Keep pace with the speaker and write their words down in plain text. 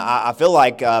I feel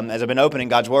like as I've been opening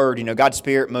God's Word, God's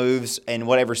Spirit moves in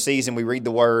whatever season we read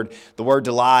the Word's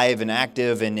alive and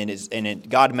active, and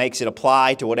God makes it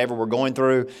apply to whatever we're going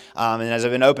through. And as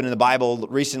I've been opening the Bible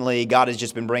recently, God has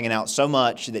just been bringing out so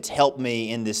much that's helped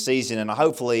me in this season. And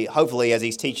hopefully, as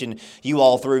He's teaching you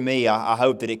all through me, I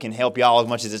hope that it can help y'all as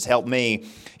much as it's helped me.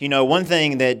 One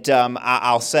thing that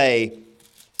I'll say,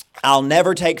 I'll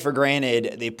never take for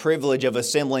granted the privilege of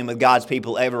assembling with God's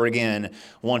people ever again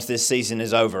once this season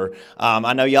is over.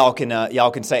 I know y'all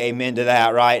can say amen to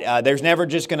that, right? There's never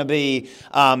just going to be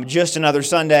just another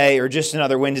Sunday or just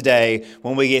another Wednesday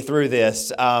when we get through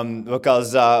this,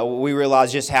 because we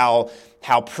realize just how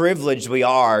privileged we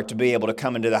are to be able to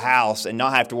come into the house and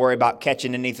not have to worry about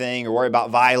catching anything or worry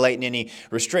about violating any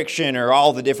restriction or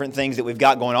all the different things that we've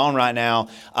got going on right now.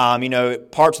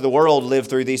 Parts of the world live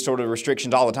through these sort of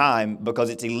restrictions all the time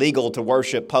because it's illegal to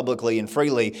worship publicly and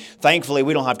freely. Thankfully,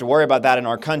 we don't have to worry about that in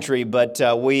our country, but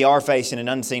we are facing an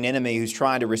unseen enemy who's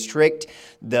trying to restrict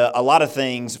a lot of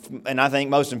things. And I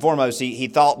think most and foremost, he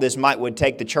thought this would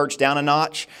take the church down a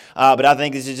notch, but I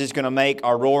think this is just going to make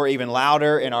our roar even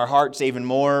louder and our hearts even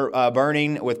more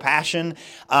burning with passion.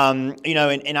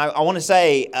 And I want to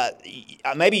say,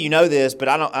 maybe you know this, but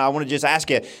I want to just ask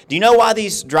you, do you know why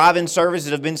these drive-in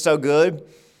services have been so good?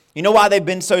 You know why they've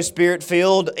been so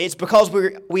spirit-filled? It's because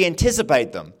we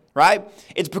anticipate them. Right?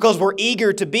 It's because we're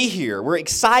eager to be here. We're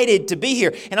excited to be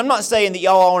here. And I'm not saying that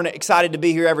y'all aren't excited to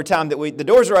be here every time that the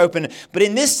doors are open, but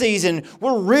in this season,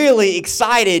 we're really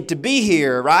excited to be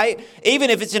here, right? Even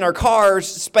if it's in our cars,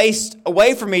 spaced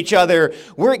away from each other,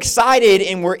 we're excited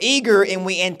and we're eager and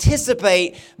we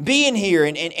anticipate being here.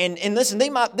 And listen,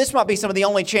 this might be some of the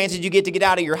only chances you get to get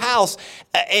out of your house.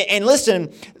 And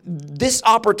listen, this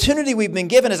opportunity we've been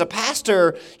given as a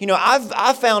pastor,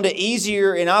 I've found it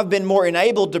easier and I've been more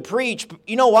enabled to preach.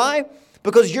 You know why?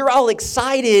 Because you're all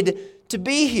excited to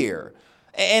be here.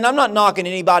 And I'm not knocking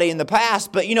anybody in the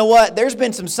past, but you know what? There's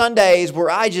been some Sundays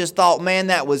where I just thought, man,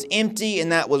 that was empty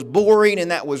and that was boring and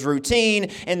that was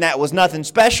routine and that was nothing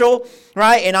special,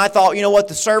 right? And I thought, you know what?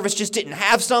 The service just didn't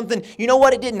have something. You know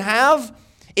what it didn't have?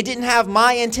 It didn't have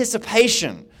my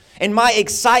anticipation and my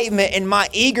excitement and my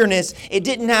eagerness. It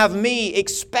didn't have me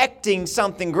expecting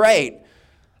something great.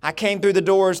 I came through the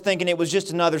doors thinking it was just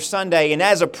another Sunday. And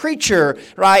as a preacher,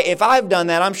 right, if I've done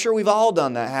that, I'm sure we've all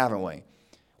done that, haven't we?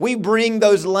 We bring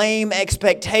those lame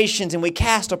expectations and we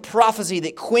cast a prophecy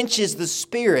that quenches the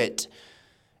spirit.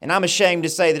 And I'm ashamed to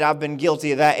say that I've been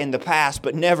guilty of that in the past,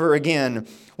 but never again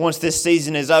once this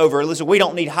season is over. Listen, we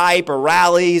don't need hype or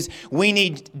rallies. We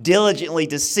need diligently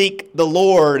to seek the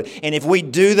Lord. And if we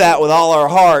do that with all our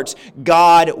hearts,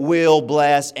 God will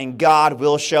bless and God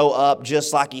will show up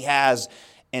just like He has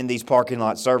in these parking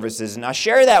lot services. And I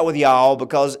share that with y'all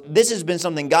because this has been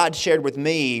something God shared with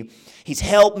me. He's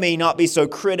helped me not be so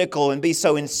critical and be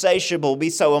so insatiable, be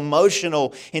so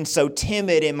emotional and so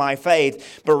timid in my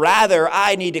faith, but rather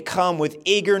I need to come with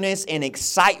eagerness and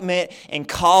excitement and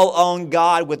call on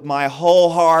God with my whole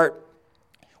heart,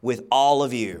 with all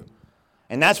of you.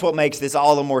 And that's what makes this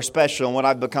all the more special and what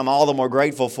I've become all the more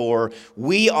grateful for.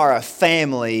 We are a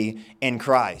family in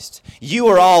Christ. You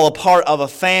are all a part of a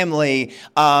family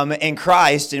in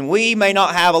Christ. And we may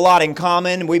not have a lot in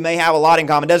common. We may have a lot in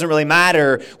common. It doesn't really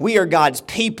matter. We are God's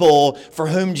people for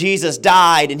whom Jesus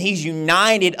died. And He's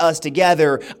united us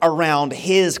together around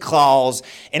His cause.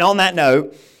 And on that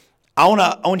note, I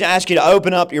want to ask you to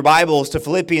open up your Bibles to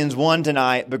Philippians 1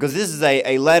 tonight, because this is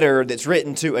a letter that's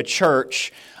written to a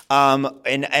church.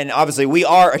 And obviously we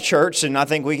are a church, and I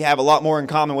think we have a lot more in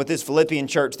common with this Philippian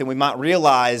church than we might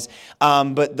realize.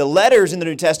 But the letters in the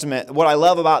New Testament, what I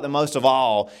love about them most of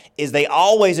all is they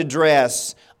always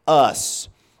address us.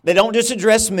 They don't just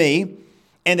address me,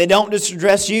 and they don't just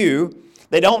address you.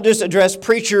 They don't just address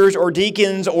preachers or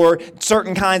deacons or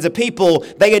certain kinds of people.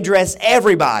 They address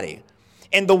everybody.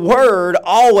 And the Word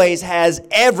always has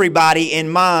everybody in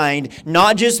mind,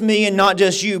 not just me and not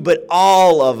just you, but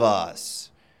all of us.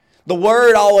 The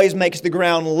Word always makes the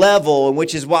ground level,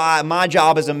 which is why my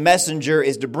job as a messenger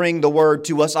is to bring the Word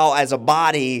to us all as a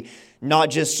body, not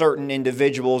just certain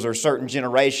individuals or certain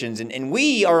generations. And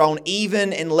we are on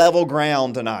even and level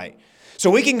ground tonight. So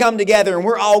we can come together and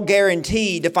we're all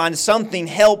guaranteed to find something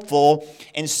helpful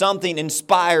and something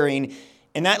inspiring.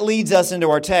 And that leads us into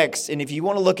our text. And if you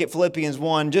want to look at Philippians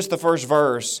 1, just the first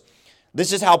verse,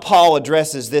 this is how Paul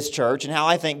addresses this church and how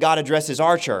I think God addresses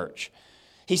our church.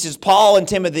 He says, Paul and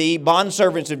Timothy,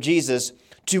 bondservants of Jesus,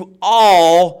 to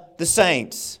all the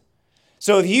saints.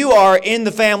 So if you are in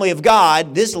the family of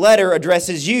God, this letter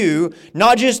addresses you,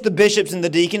 not just the bishops and the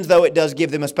deacons, though it does give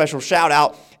them a special shout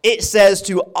out. It says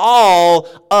to all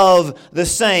of the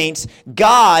saints.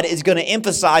 God is going to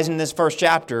emphasize in this first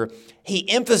chapter, he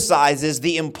emphasizes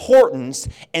the importance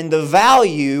and the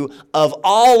value of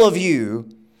all of you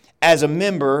as a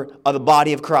member of the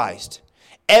body of Christ.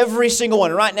 Every single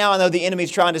one. Right now, I know the enemy's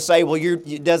trying to say, well,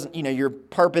 your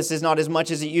purpose is not as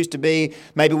much as it used to be.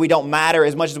 Maybe we don't matter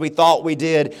as much as we thought we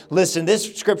did. Listen,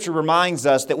 this scripture reminds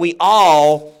us that we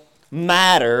all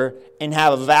matter and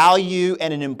have a value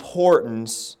and an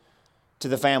importance to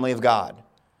the family of God.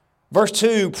 Verse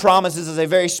 2 promises us a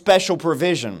very special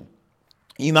provision.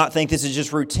 You might think this is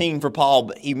just routine for Paul,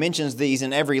 but he mentions these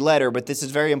in every letter, but this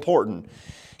is very important.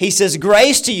 He says,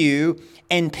 grace to you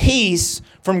and peace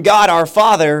from God our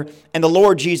Father and the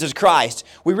Lord Jesus Christ.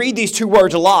 We read these two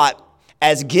words a lot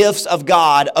as gifts of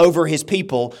God over His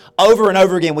people. Over and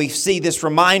over again, we see this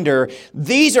reminder.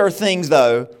 These are things,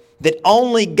 though, that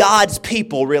only God's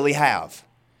people really have.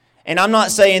 And I'm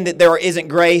not saying that there isn't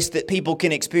grace that people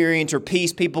can experience or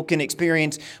peace people can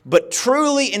experience, but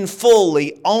truly and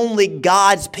fully, only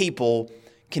God's people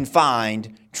can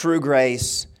find true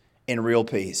grace and real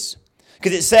peace.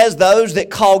 Because it says those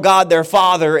that call God their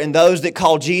Father and those that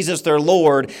call Jesus their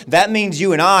Lord, that means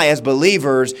you and I as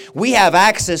believers, we have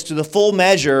access to the full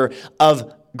measure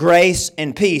of grace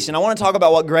and peace. And I want to talk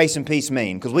about what grace and peace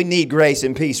mean, because we need grace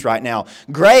and peace right now.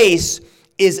 Grace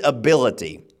is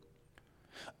ability,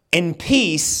 and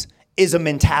peace is a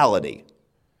mentality.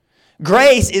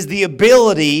 Grace is the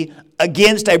ability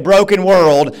against a broken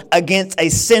world, against a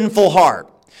sinful heart.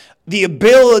 The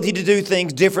ability to do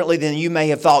things differently than you may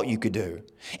have thought you could do.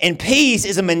 And peace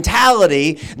is a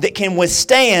mentality that can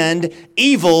withstand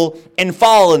evil and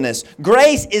fallenness.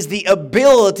 Grace is the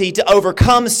ability to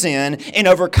overcome sin and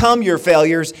overcome your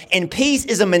failures. And peace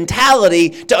is a mentality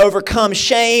to overcome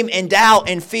shame and doubt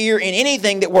and fear and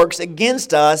anything that works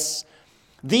against us.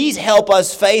 These help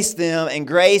us face them, and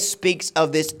grace speaks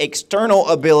of this external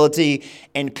ability,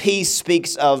 and peace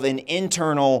speaks of an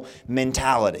internal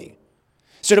mentality.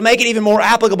 So to make it even more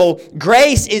applicable,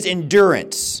 grace is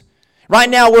endurance. Right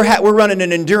now we're running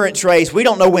an endurance race. We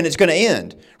don't know when it's going to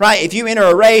end, right? If you enter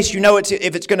a race, you know if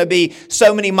it's going to be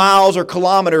so many miles or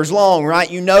kilometers long, right?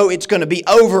 You know it's going to be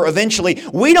over eventually.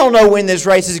 We don't know when this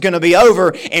race is going to be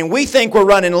over, and we think we're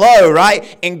running low,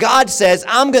 right? And God says,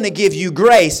 I'm going to give you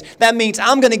grace. That means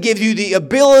I'm going to give you the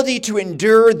ability to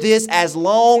endure this as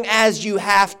long as you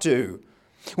have to.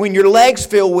 When your legs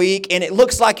feel weak and it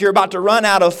looks like you're about to run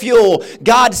out of fuel,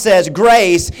 God says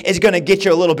grace is going to get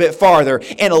you a little bit farther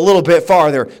and a little bit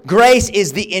farther. Grace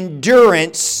is the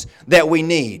endurance that we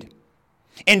need.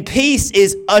 And peace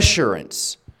is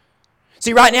assurance.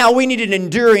 See, right now we need an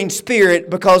enduring spirit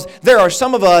because there are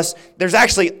some of us, there's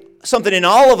actually something in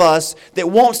all of us that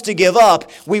wants to give up.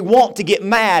 We want to get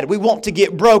mad. We want to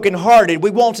get brokenhearted. We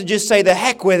want to just say the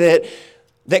heck with it,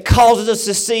 that causes us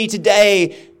to see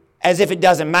today as if it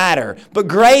doesn't matter. But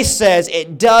grace says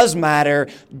it does matter.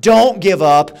 Don't give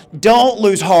up. Don't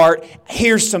lose heart.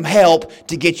 Here's some help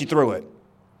to get you through it.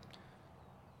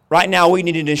 Right now we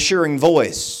need an assuring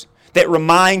voice that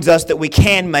reminds us that we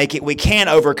can make it, we can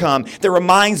overcome, that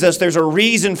reminds us there's a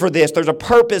reason for this, there's a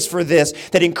purpose for this,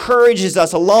 that encourages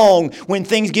us along when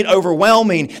things get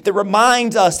overwhelming, that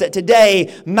reminds us that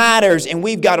today matters and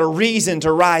we've got a reason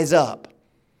to rise up.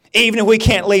 Even if we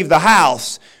can't leave the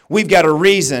house, we've got a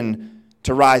reason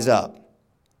to rise up.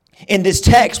 In this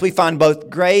text, we find both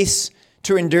grace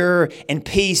to endure and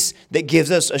peace that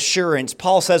gives us assurance.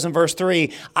 Paul says in verse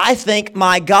 3, I thank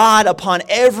my God upon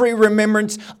every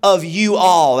remembrance of you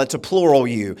all. That's a plural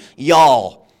you,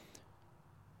 y'all.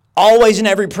 Always in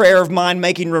every prayer of mine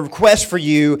making request for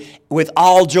you with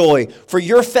all joy for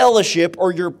your fellowship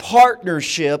or your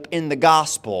partnership in the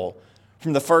gospel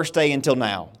from the first day until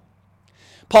now.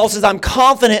 Paul says, I'm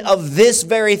confident of this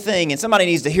very thing, and somebody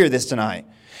needs to hear this tonight.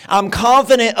 I'm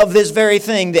confident of this very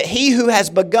thing, that he who has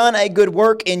begun a good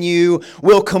work in you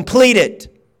will complete it.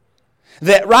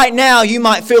 That right now you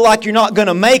might feel like you're not going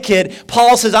to make it.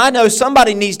 Paul says, I know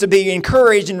somebody needs to be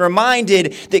encouraged and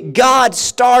reminded that God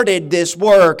started this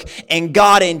work and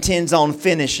God intends on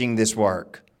finishing this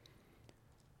work.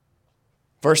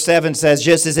 Verse 7 says,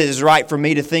 just as it is right for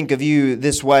me to think of you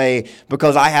this way,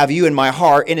 because I have you in my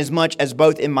heart, inasmuch as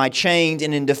both in my chains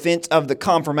and in defense of the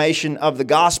confirmation of the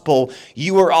gospel,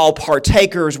 you are all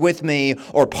partakers with me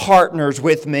or partners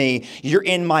with me. You're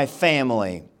in my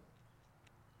family.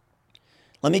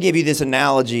 Let me give you this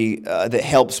analogy that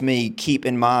helps me keep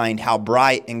in mind how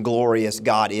bright and glorious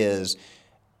God is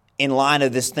in line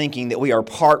of this thinking that we are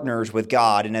partners with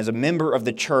God. And as a member of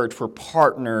the church, we're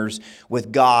partners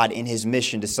with God in His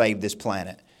mission to save this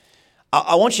planet.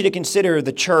 I want you to consider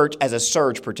the church as a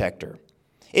surge protector.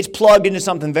 It's plugged into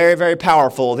something very, very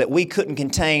powerful that we couldn't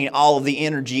contain all of the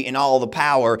energy and all of the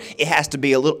power. It has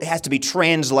to be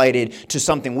translated to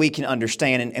something we can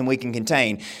understand and we can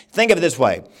contain. Think of it this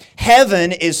way.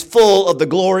 Heaven is full of the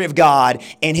glory of God,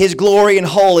 and His glory and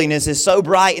holiness is so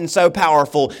bright and so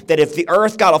powerful that if the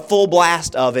earth got a full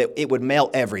blast of it, it would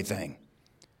melt everything.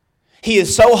 He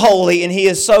is so holy and He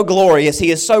is so glorious.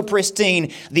 He is so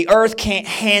pristine. The earth can't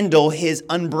handle His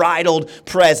unbridled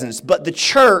presence. But the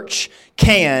church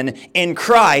can. In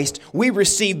Christ, we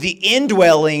receive the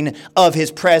indwelling of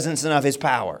His presence and of His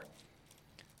power.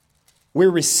 We're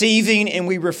receiving and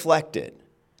we reflect it.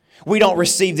 We don't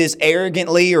receive this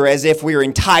arrogantly or as if we're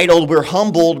entitled. We're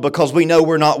humbled because we know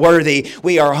we're not worthy.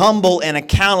 We are humble and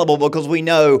accountable because we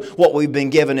know what we've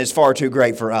been given is far too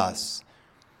great for us.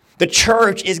 The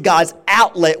church is God's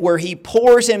outlet where He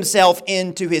pours Himself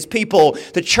into His people.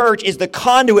 The church is the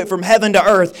conduit from heaven to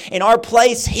earth. And our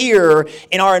place here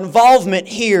and our involvement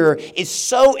here is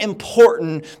so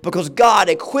important because God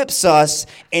equips us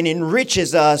and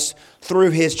enriches us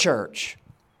through His church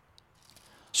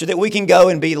so that we can go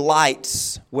and be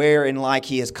lights where and like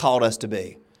He has called us to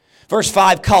be. Verse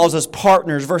 5 calls us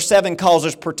partners. Verse 7 calls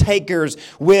us partakers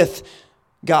with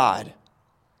God.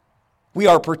 We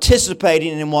are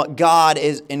participating in what God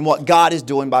is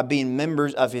doing by being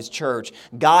members of His church.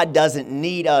 God doesn't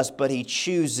need us, but He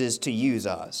chooses to use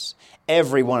us.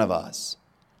 Every one of us.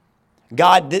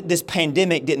 This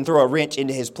pandemic didn't throw a wrench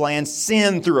into His plans.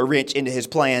 Sin threw a wrench into His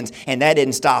plans, and that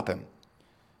didn't stop Him.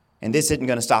 And this isn't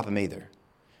going to stop Him either.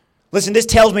 Listen, this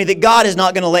tells me that God is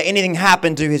not going to let anything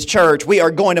happen to His church. We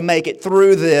are going to make it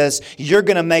through this. You're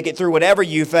going to make it through whatever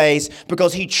you face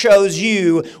because He chose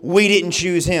you. We didn't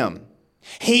choose Him.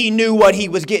 He knew what He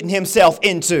was getting Himself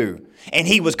into, and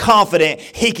He was confident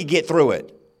He could get through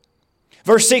it.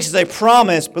 Verse 6 is a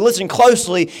promise, but listen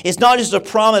closely. It's not just a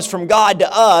promise from God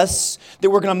to us that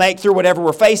we're going to make through whatever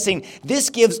we're facing.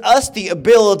 This gives us the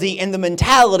ability and the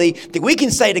mentality that we can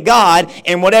say to God,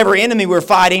 and whatever enemy we're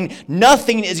fighting,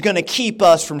 nothing is going to keep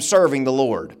us from serving the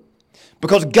Lord.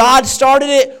 Because God started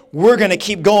it, we're going to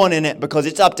keep going in it because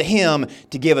it's up to Him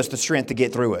to give us the strength to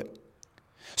get through it.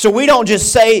 So we don't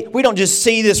just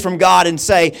see this from God and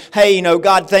say, hey,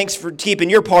 God, thanks for keeping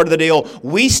your part of the deal.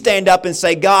 We stand up and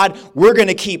say, God, we're going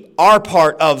to keep our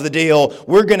part of the deal.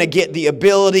 We're going to get the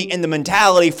ability and the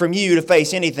mentality from you to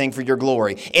face anything for your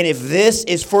glory. And if this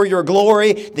is for your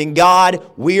glory, then God,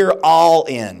 we're all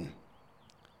in.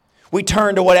 We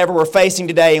turn to whatever we're facing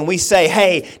today and we say,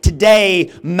 hey,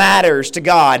 today matters to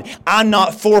God. I'm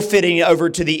not forfeiting it over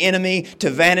to the enemy,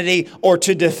 to vanity, or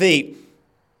to defeat.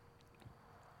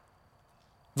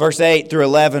 Verse 8 through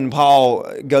 11, Paul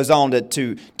goes on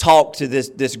to talk to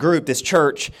this group, this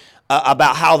church,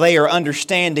 about how they are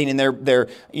understanding and they're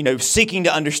seeking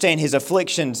to understand his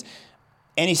afflictions.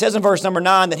 And he says in verse number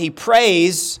 9 that he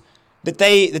prays that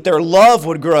their love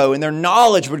would grow and their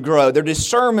knowledge would grow, their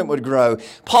discernment would grow.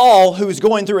 Paul, who is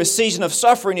going through a season of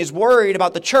suffering, is worried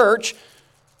about the church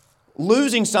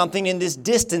losing something in this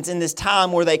distance, in this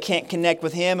time where they can't connect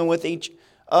with him and with each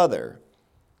other.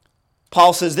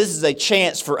 Paul says this is a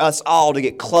chance for us all to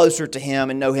get closer to Him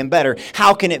and know Him better.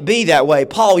 How can it be that way?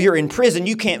 Paul, you're in prison.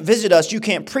 You can't visit us. You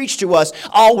can't preach to us.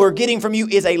 All we're getting from you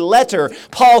is a letter.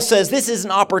 Paul says this is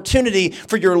an opportunity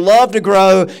for your love to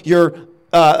grow, your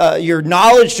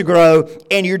knowledge to grow,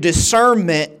 and your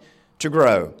discernment to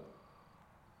grow.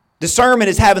 Discernment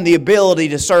is having the ability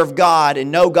to serve God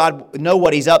and know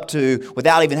what He's up to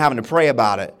without even having to pray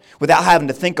about it, without having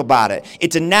to think about it.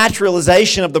 It's a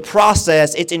naturalization of the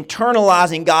process. It's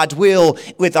internalizing God's will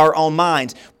with our own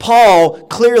minds. Paul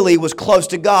clearly was close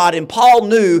to God, and Paul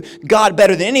knew God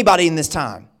better than anybody in this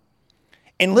time.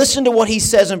 And listen to what he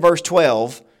says in verse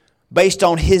 12 based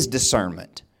on his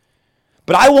discernment.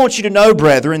 But I want you to know,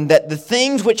 brethren, that the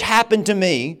things which happened to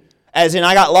me, as in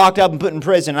I got locked up and put in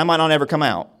prison, I might not ever come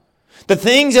out. The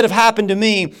things that have happened to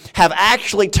me have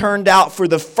actually turned out for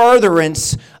the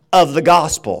furtherance of the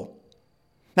gospel.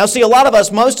 Now see, a lot of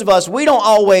us, most of us, we don't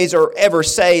always or ever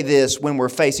say this when we're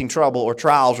facing trouble or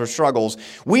trials or struggles.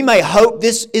 We may hope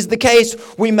this is the case.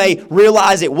 We may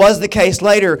realize it was the case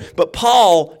later. But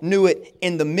Paul knew it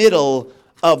in the middle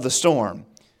of the storm.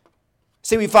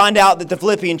 See, we find out that the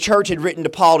Philippian church had written to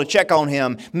Paul to check on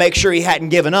him, make sure he hadn't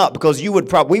given up, because we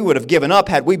would have given up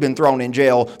had we been thrown in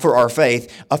jail for our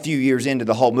faith a few years into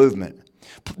the whole movement.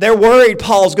 They're worried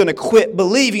Paul's going to quit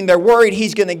believing. They're worried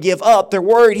he's going to give up. They're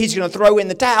worried he's going to throw in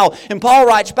the towel. And Paul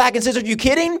writes back and says, are you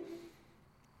kidding?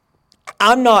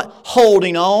 I'm not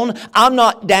holding on. I'm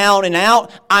not down and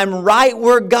out. I'm right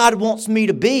where God wants me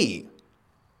to be.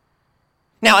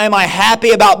 Now, am I happy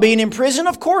about being in prison?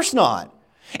 Of course not.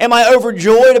 Am I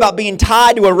overjoyed about being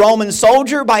tied to a Roman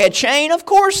soldier by a chain? Of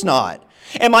course not.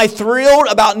 Am I thrilled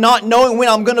about not knowing when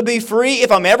I'm going to be free,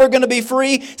 if I'm ever going to be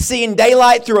free, seeing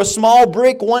daylight through a small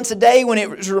brick once a day when it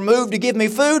was removed to give me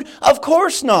food? Of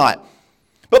course not.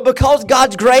 But because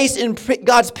God's grace and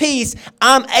God's peace,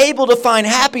 I'm able to find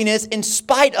happiness in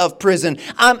spite of prison.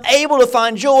 I'm able to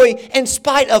find joy in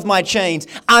spite of my chains.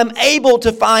 I'm able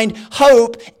to find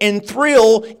hope and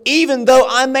thrill even though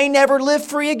I may never live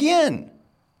free again.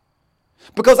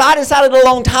 Because I decided a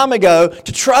long time ago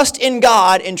to trust in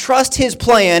God and trust His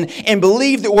plan and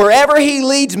believe that wherever He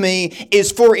leads me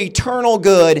is for eternal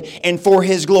good and for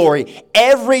His glory.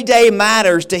 Every day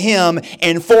matters to Him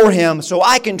and for Him, so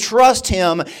I can trust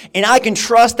Him and I can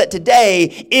trust that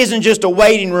today isn't just a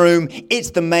waiting room,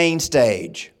 it's the main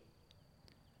stage.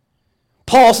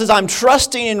 Paul says, I'm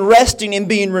trusting and resting and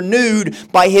being renewed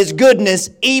by His goodness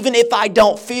even if I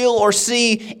don't feel or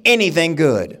see anything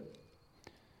good.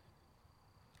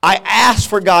 I asked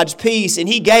for God's peace and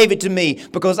He gave it to me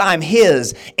because I'm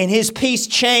His, and His peace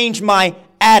changed my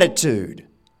attitude.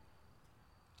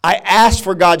 I asked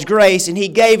for God's grace and He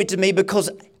gave it to me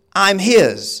because I'm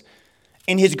His,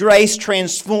 and His grace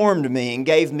transformed me and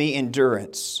gave me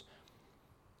endurance.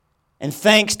 And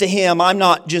thanks to Him, I'm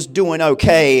not just doing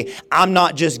okay. I'm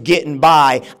not just getting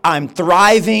by. I'm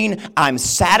thriving, I'm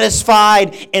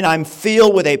satisfied, and I'm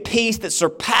filled with a peace that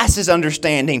surpasses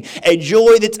understanding, a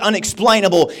joy that's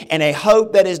unexplainable, and a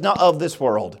hope that is not of this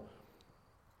world.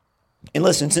 And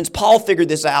listen, since Paul figured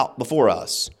this out before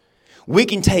us, we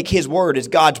can take his word as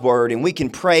God's word, and we can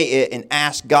pray it and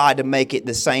ask God to make it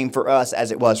the same for us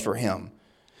as it was for him.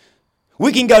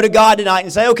 We can go to God tonight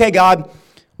and say, okay, God,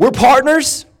 we're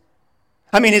partners.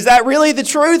 I mean, is that really the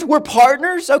truth? We're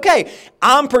partners? Okay,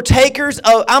 I'm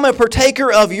a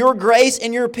partaker of your grace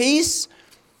and your peace.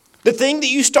 The thing that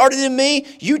you started in me,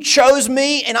 you chose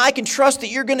me, and I can trust that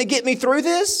you're going to get me through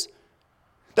this.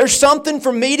 There's something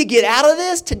for me to get out of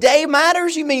this. Today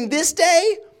matters? You mean this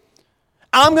day?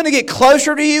 I'm going to get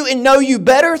closer to you and know you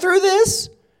better through this?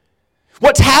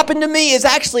 What's happened to me is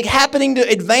actually happening to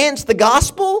advance the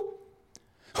gospel?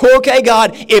 Okay,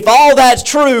 God, if all that's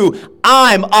true,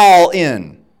 I'm all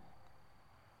in.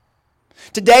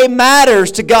 Today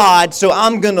matters to God, so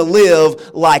I'm going to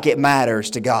live like it matters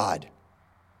to God.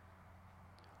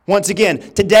 Once again,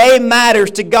 today matters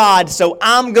to God, so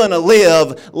I'm going to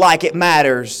live like it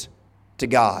matters to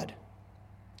God.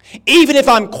 Even if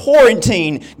I'm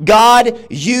quarantined, God,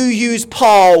 you used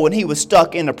Paul when he was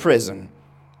stuck in a prison.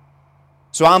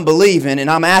 So I'm believing and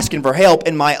I'm asking for help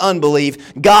in my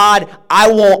unbelief. God,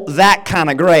 I want that kind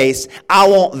of grace. I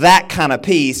want that kind of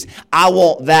peace. I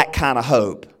want that kind of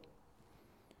hope.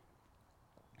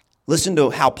 Listen to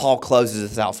how Paul closes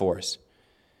this out for us.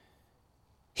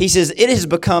 He says, it has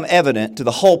become evident to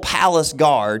the whole palace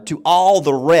guard, to all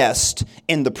the rest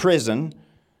in the prison,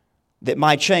 that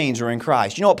my chains are in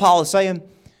Christ. You know what Paul is saying?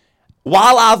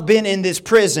 While I've been in this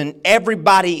prison,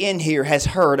 everybody in here has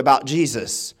heard about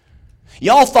Jesus.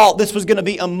 Y'all thought this was going to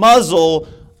be a muzzle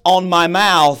on my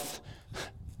mouth.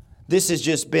 This has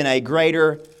just been a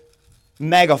greater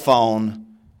megaphone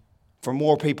for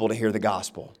more people to hear the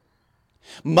gospel.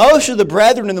 Most of the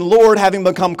brethren in the Lord, having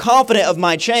become confident of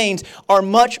my chains, are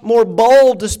much more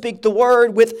bold to speak the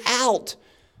word without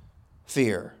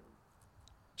fear.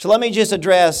 So let me just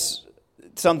address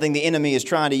something the enemy is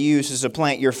trying to use to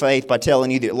supplant your faith by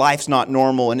telling you that life's not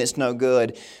normal and it's no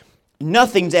good.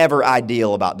 Nothing's ever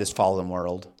ideal about this fallen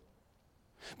world.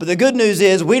 But the good news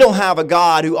is we don't have a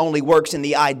God who only works in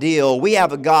the ideal. We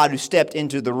have a God who stepped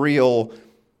into the real,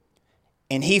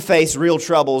 and He faced real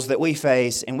troubles that we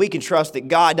face, and we can trust that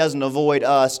God doesn't avoid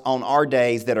us on our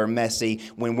days that are messy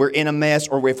when we're in a mess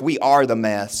or if we are the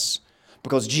mess,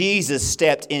 because Jesus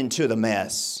stepped into the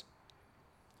mess.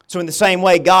 So in the same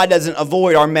way, God doesn't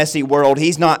avoid our messy world.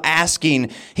 He's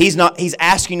asking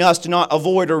us to not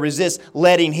avoid or resist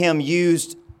letting Him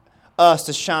use us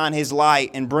to shine His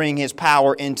light and bring His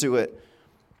power into it.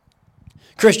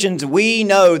 Christians, we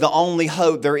know the only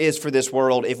hope there is for this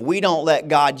world. If we don't let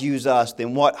God use us,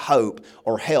 then what hope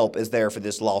or help is there for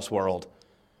this lost world?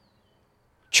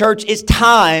 Church, it's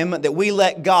time that we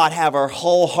let God have our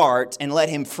whole heart and let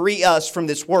Him free us from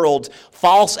this world's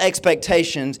false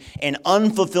expectations and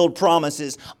unfulfilled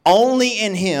promises. Only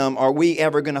in Him are we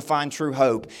ever going to find true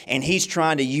hope, and He's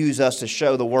trying to use us to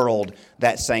show the world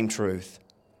that same truth.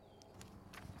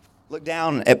 Look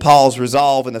down at Paul's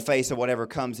resolve in the face of whatever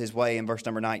comes his way in verse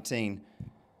number 19.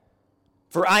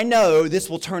 For I know this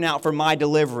will turn out for my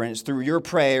deliverance through your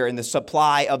prayer and the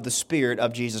supply of the Spirit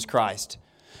of Jesus Christ.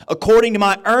 According to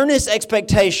my earnest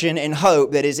expectation and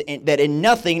hope that in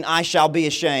nothing I shall be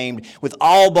ashamed, with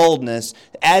all boldness,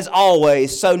 as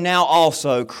always, so now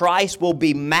also Christ will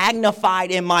be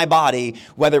magnified in my body,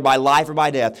 whether by life or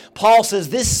by death. Paul says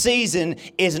this season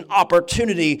is an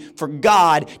opportunity for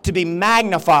God to be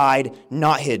magnified,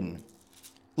 not hidden.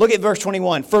 Look at verse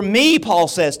 21. For me, Paul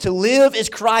says, to live is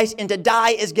Christ and to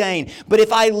die is gain. But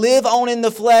if I live on in the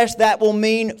flesh, that will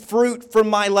mean fruit from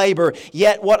my labor.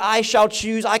 Yet what I shall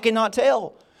choose, I cannot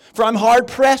tell. For I'm hard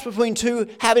pressed between two,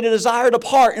 having a desire to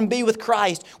part and be with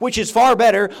Christ, which is far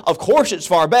better. Of course it's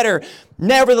far better.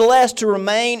 Nevertheless, to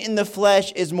remain in the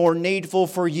flesh is more needful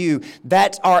for you.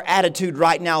 That's our attitude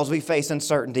right now as we face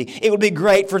uncertainty. It would be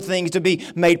great for things to be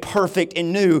made perfect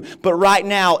and new, but right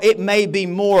now it may be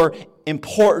more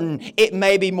important, it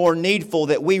may be more needful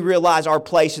that we realize our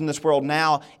place in this world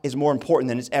now is more important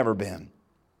than it's ever been.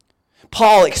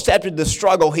 Paul accepted the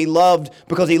struggle he loved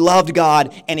because he loved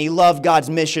God and he loved God's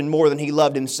mission more than he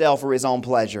loved himself or his own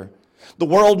pleasure. The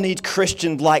world needs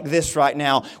Christians like this right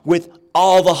now. With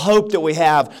all the hope that we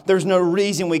have, there's no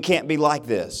reason we can't be like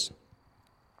this.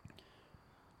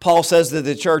 Paul says to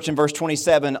the church in verse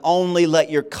 27, only let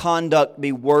your conduct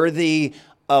be worthy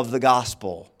of the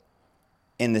gospel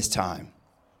in this time.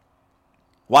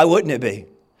 Why wouldn't it be?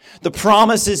 The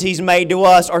promises He's made to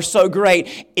us are so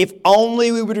great. If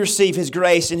only we would receive His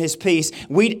grace and His peace,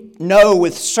 we'd know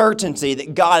with certainty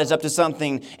that God is up to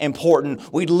something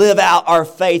important. We'd live out our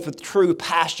faith with true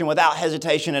passion without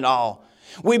hesitation at all.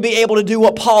 We'd be able to do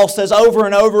what Paul says over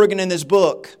and over again in this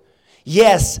book.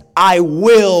 Yes, I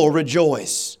will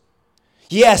rejoice.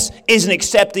 Yes, isn't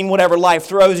accepting whatever life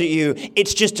throws at you.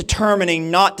 It's just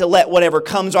determining not to let whatever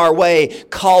comes our way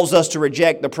cause us to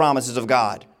reject the promises of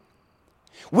God.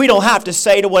 We don't have to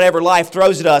say to whatever life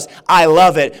throws at us, I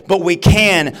love it, but we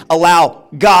can allow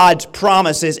God's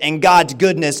promises and God's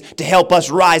goodness to help us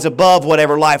rise above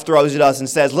whatever life throws at us and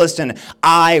says, listen,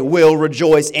 I will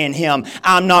rejoice in Him.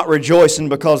 I'm not rejoicing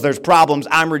because there's problems.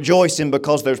 I'm rejoicing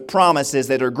because there's promises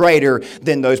that are greater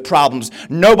than those problems.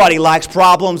 Nobody likes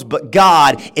problems, but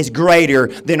God is greater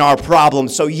than our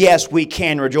problems. So yes, we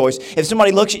can rejoice. If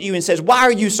somebody looks at you and says, why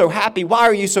are you so happy? Why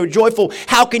are you so joyful?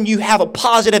 How can you have a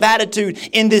positive attitude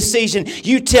in this season?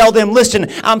 You tell them, listen,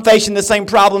 I'm facing the same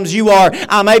problems you are.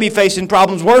 I may be facing problems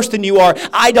worse than you are.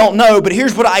 I don't know, but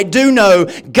here's what I do know.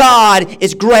 God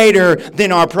is greater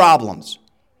than our problems.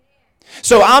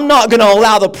 So I'm not going to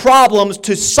allow the problems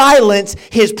to silence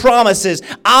His promises.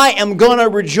 I am going to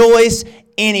rejoice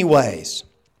anyways.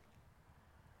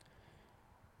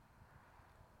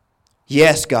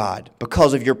 Yes, God,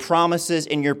 because of your promises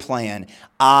and your plan,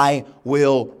 I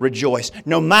will rejoice.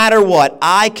 No matter what,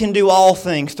 I can do all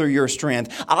things through your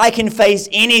strength. I can face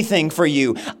anything for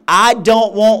you. I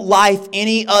don't want life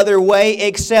any other way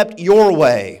except your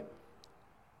way.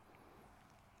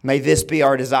 May this be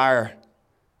our desire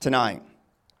tonight.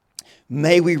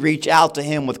 May we reach out to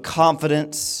Him with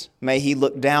confidence. May He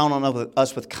look down on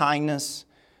us with kindness.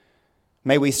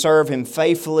 May we serve Him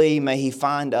faithfully. May He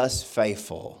find us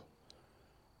faithful.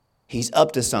 He's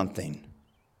up to something,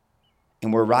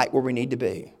 and we're right where we need to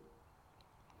be.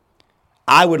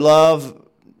 I would love,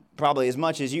 probably as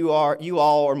much as you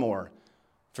all or more,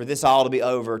 for this all to be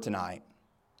over tonight.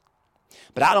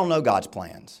 But I don't know God's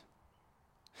plans.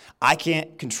 I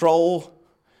can't control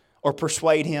or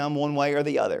persuade Him one way or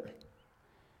the other.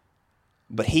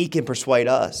 But He can persuade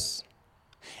us,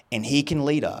 and He can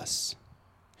lead us,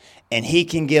 and He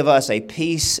can give us a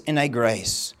peace and a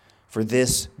grace for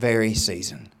this very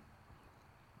season.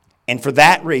 And for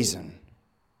that reason,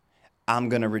 I'm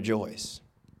going to rejoice.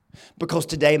 Because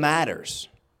today matters.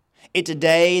 It's a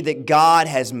day that God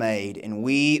has made, and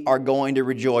we are going to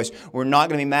rejoice. We're not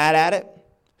going to be mad at it.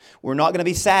 We're not going to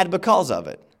be sad because of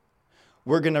it.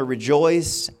 We're going to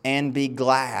rejoice and be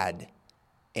glad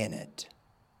in it.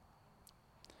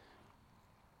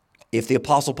 If the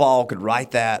Apostle Paul could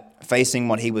write that, facing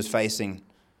what he was facing,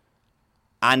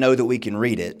 I know that we can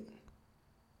read it.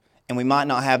 And we might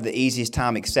not have the easiest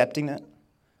time accepting it.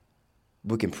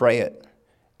 We can pray it,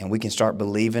 and we can start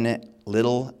believing it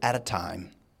little at a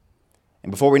time.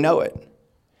 And before we know it,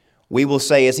 we will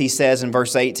say, as he says in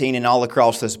verse 18 and all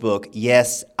across this book,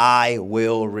 yes, I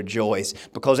will rejoice.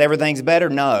 Because everything's better?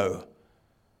 No.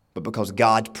 But because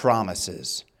God's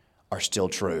promises are still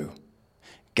true.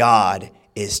 God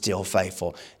is still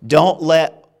faithful. Don't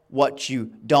let what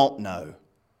you don't know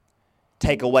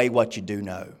take away what you do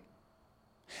know.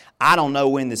 I don't know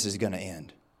when this is going to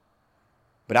end.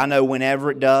 But I know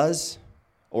whenever it does,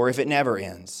 or if it never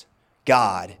ends,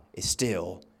 God is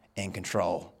still in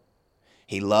control.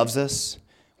 He loves us.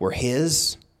 We're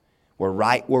His. We're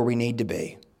right where we need to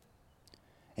be.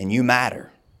 And you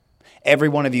matter. Every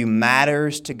one of you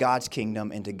matters to God's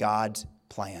kingdom and to God's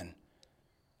plan.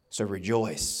 So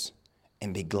rejoice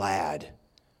and be glad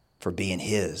for being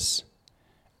His.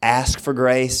 Ask for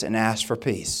grace and ask for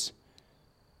peace.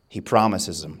 He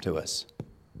promises them to us.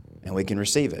 And we can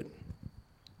receive it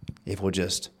if we'll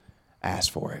just ask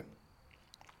for it.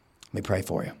 Let me pray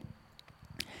for you.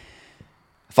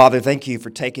 Father, thank you for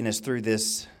taking us through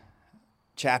this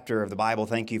chapter of the Bible.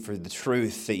 Thank you for the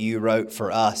truth that you wrote for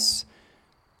us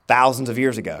thousands of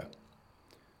years ago.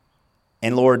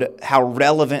 And Lord, how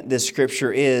relevant this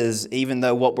scripture is, even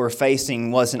though what we're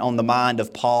facing wasn't on the mind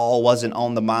of Paul, wasn't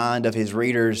on the mind of his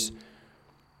readers.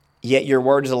 Yet your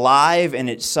word is alive, and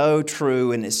it's so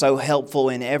true, and it's so helpful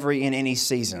in any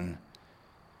season.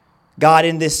 God,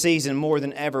 in this season, more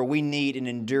than ever, we need an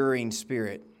enduring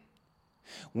spirit.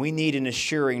 We need an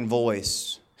assuring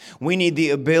voice. We need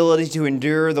the ability to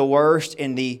endure the worst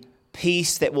and the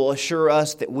peace that will assure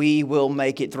us that we will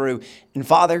make it through. And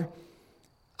Father,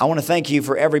 I want to thank you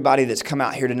for everybody that's come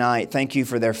out here tonight. Thank you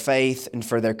for their faith and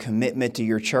for their commitment to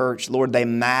your church. Lord, they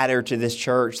matter to this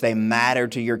church. They matter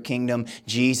to your kingdom.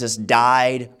 Jesus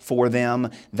died for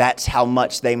them. That's how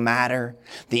much they matter.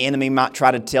 The enemy might try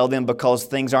to tell them because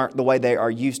things aren't the way they are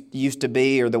used to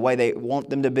be or the way they want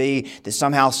them to be, that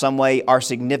somehow, some way our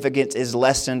significance is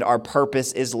lessened, our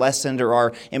purpose is lessened, or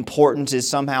our importance is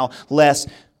somehow less.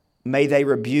 May they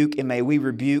rebuke and may we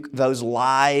rebuke those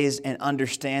lies and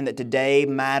understand that today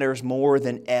matters more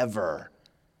than ever.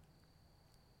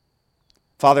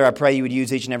 Father, I pray you would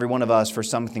use each and every one of us for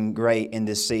something great in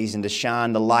this season, to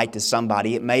shine the light to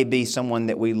somebody. It may be someone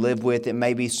that we live with. It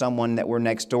may be someone that we're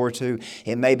next door to.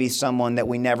 It may be someone that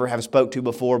we never have spoke to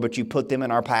before, but you put them in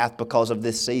our path because of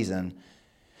this season.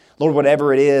 Lord,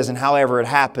 whatever it is and however it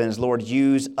happens, Lord,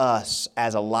 use us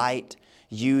as a light.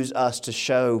 Use us to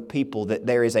show people that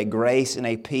there is a grace and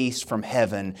a peace from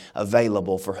heaven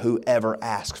available for whoever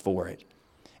asks for it.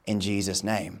 In Jesus'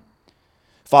 name.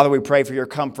 Father, we pray for your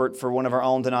comfort for one of our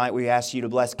own tonight. We ask you to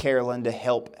bless Carolyn, to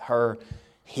help her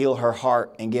heal her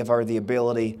heart and give her the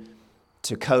ability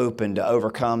to cope and to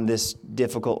overcome this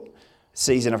difficult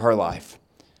season of her life.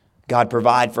 God,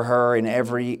 provide for her in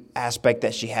every aspect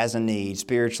that she has a need,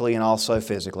 spiritually and also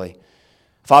physically.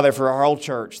 Father, for our whole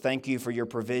church, thank you for your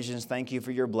provisions. Thank you for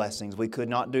your blessings. We could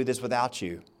not do this without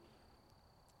you.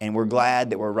 And we're glad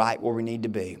that we're right where we need to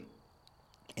be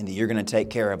and that you're going to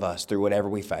take care of us through whatever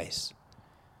we face.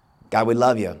 God, we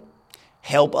love you.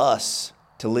 Help us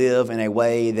to live in a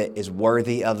way that is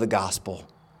worthy of the gospel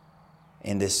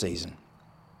in this season.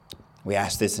 We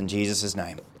ask this in Jesus'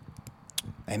 name.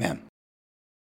 Amen.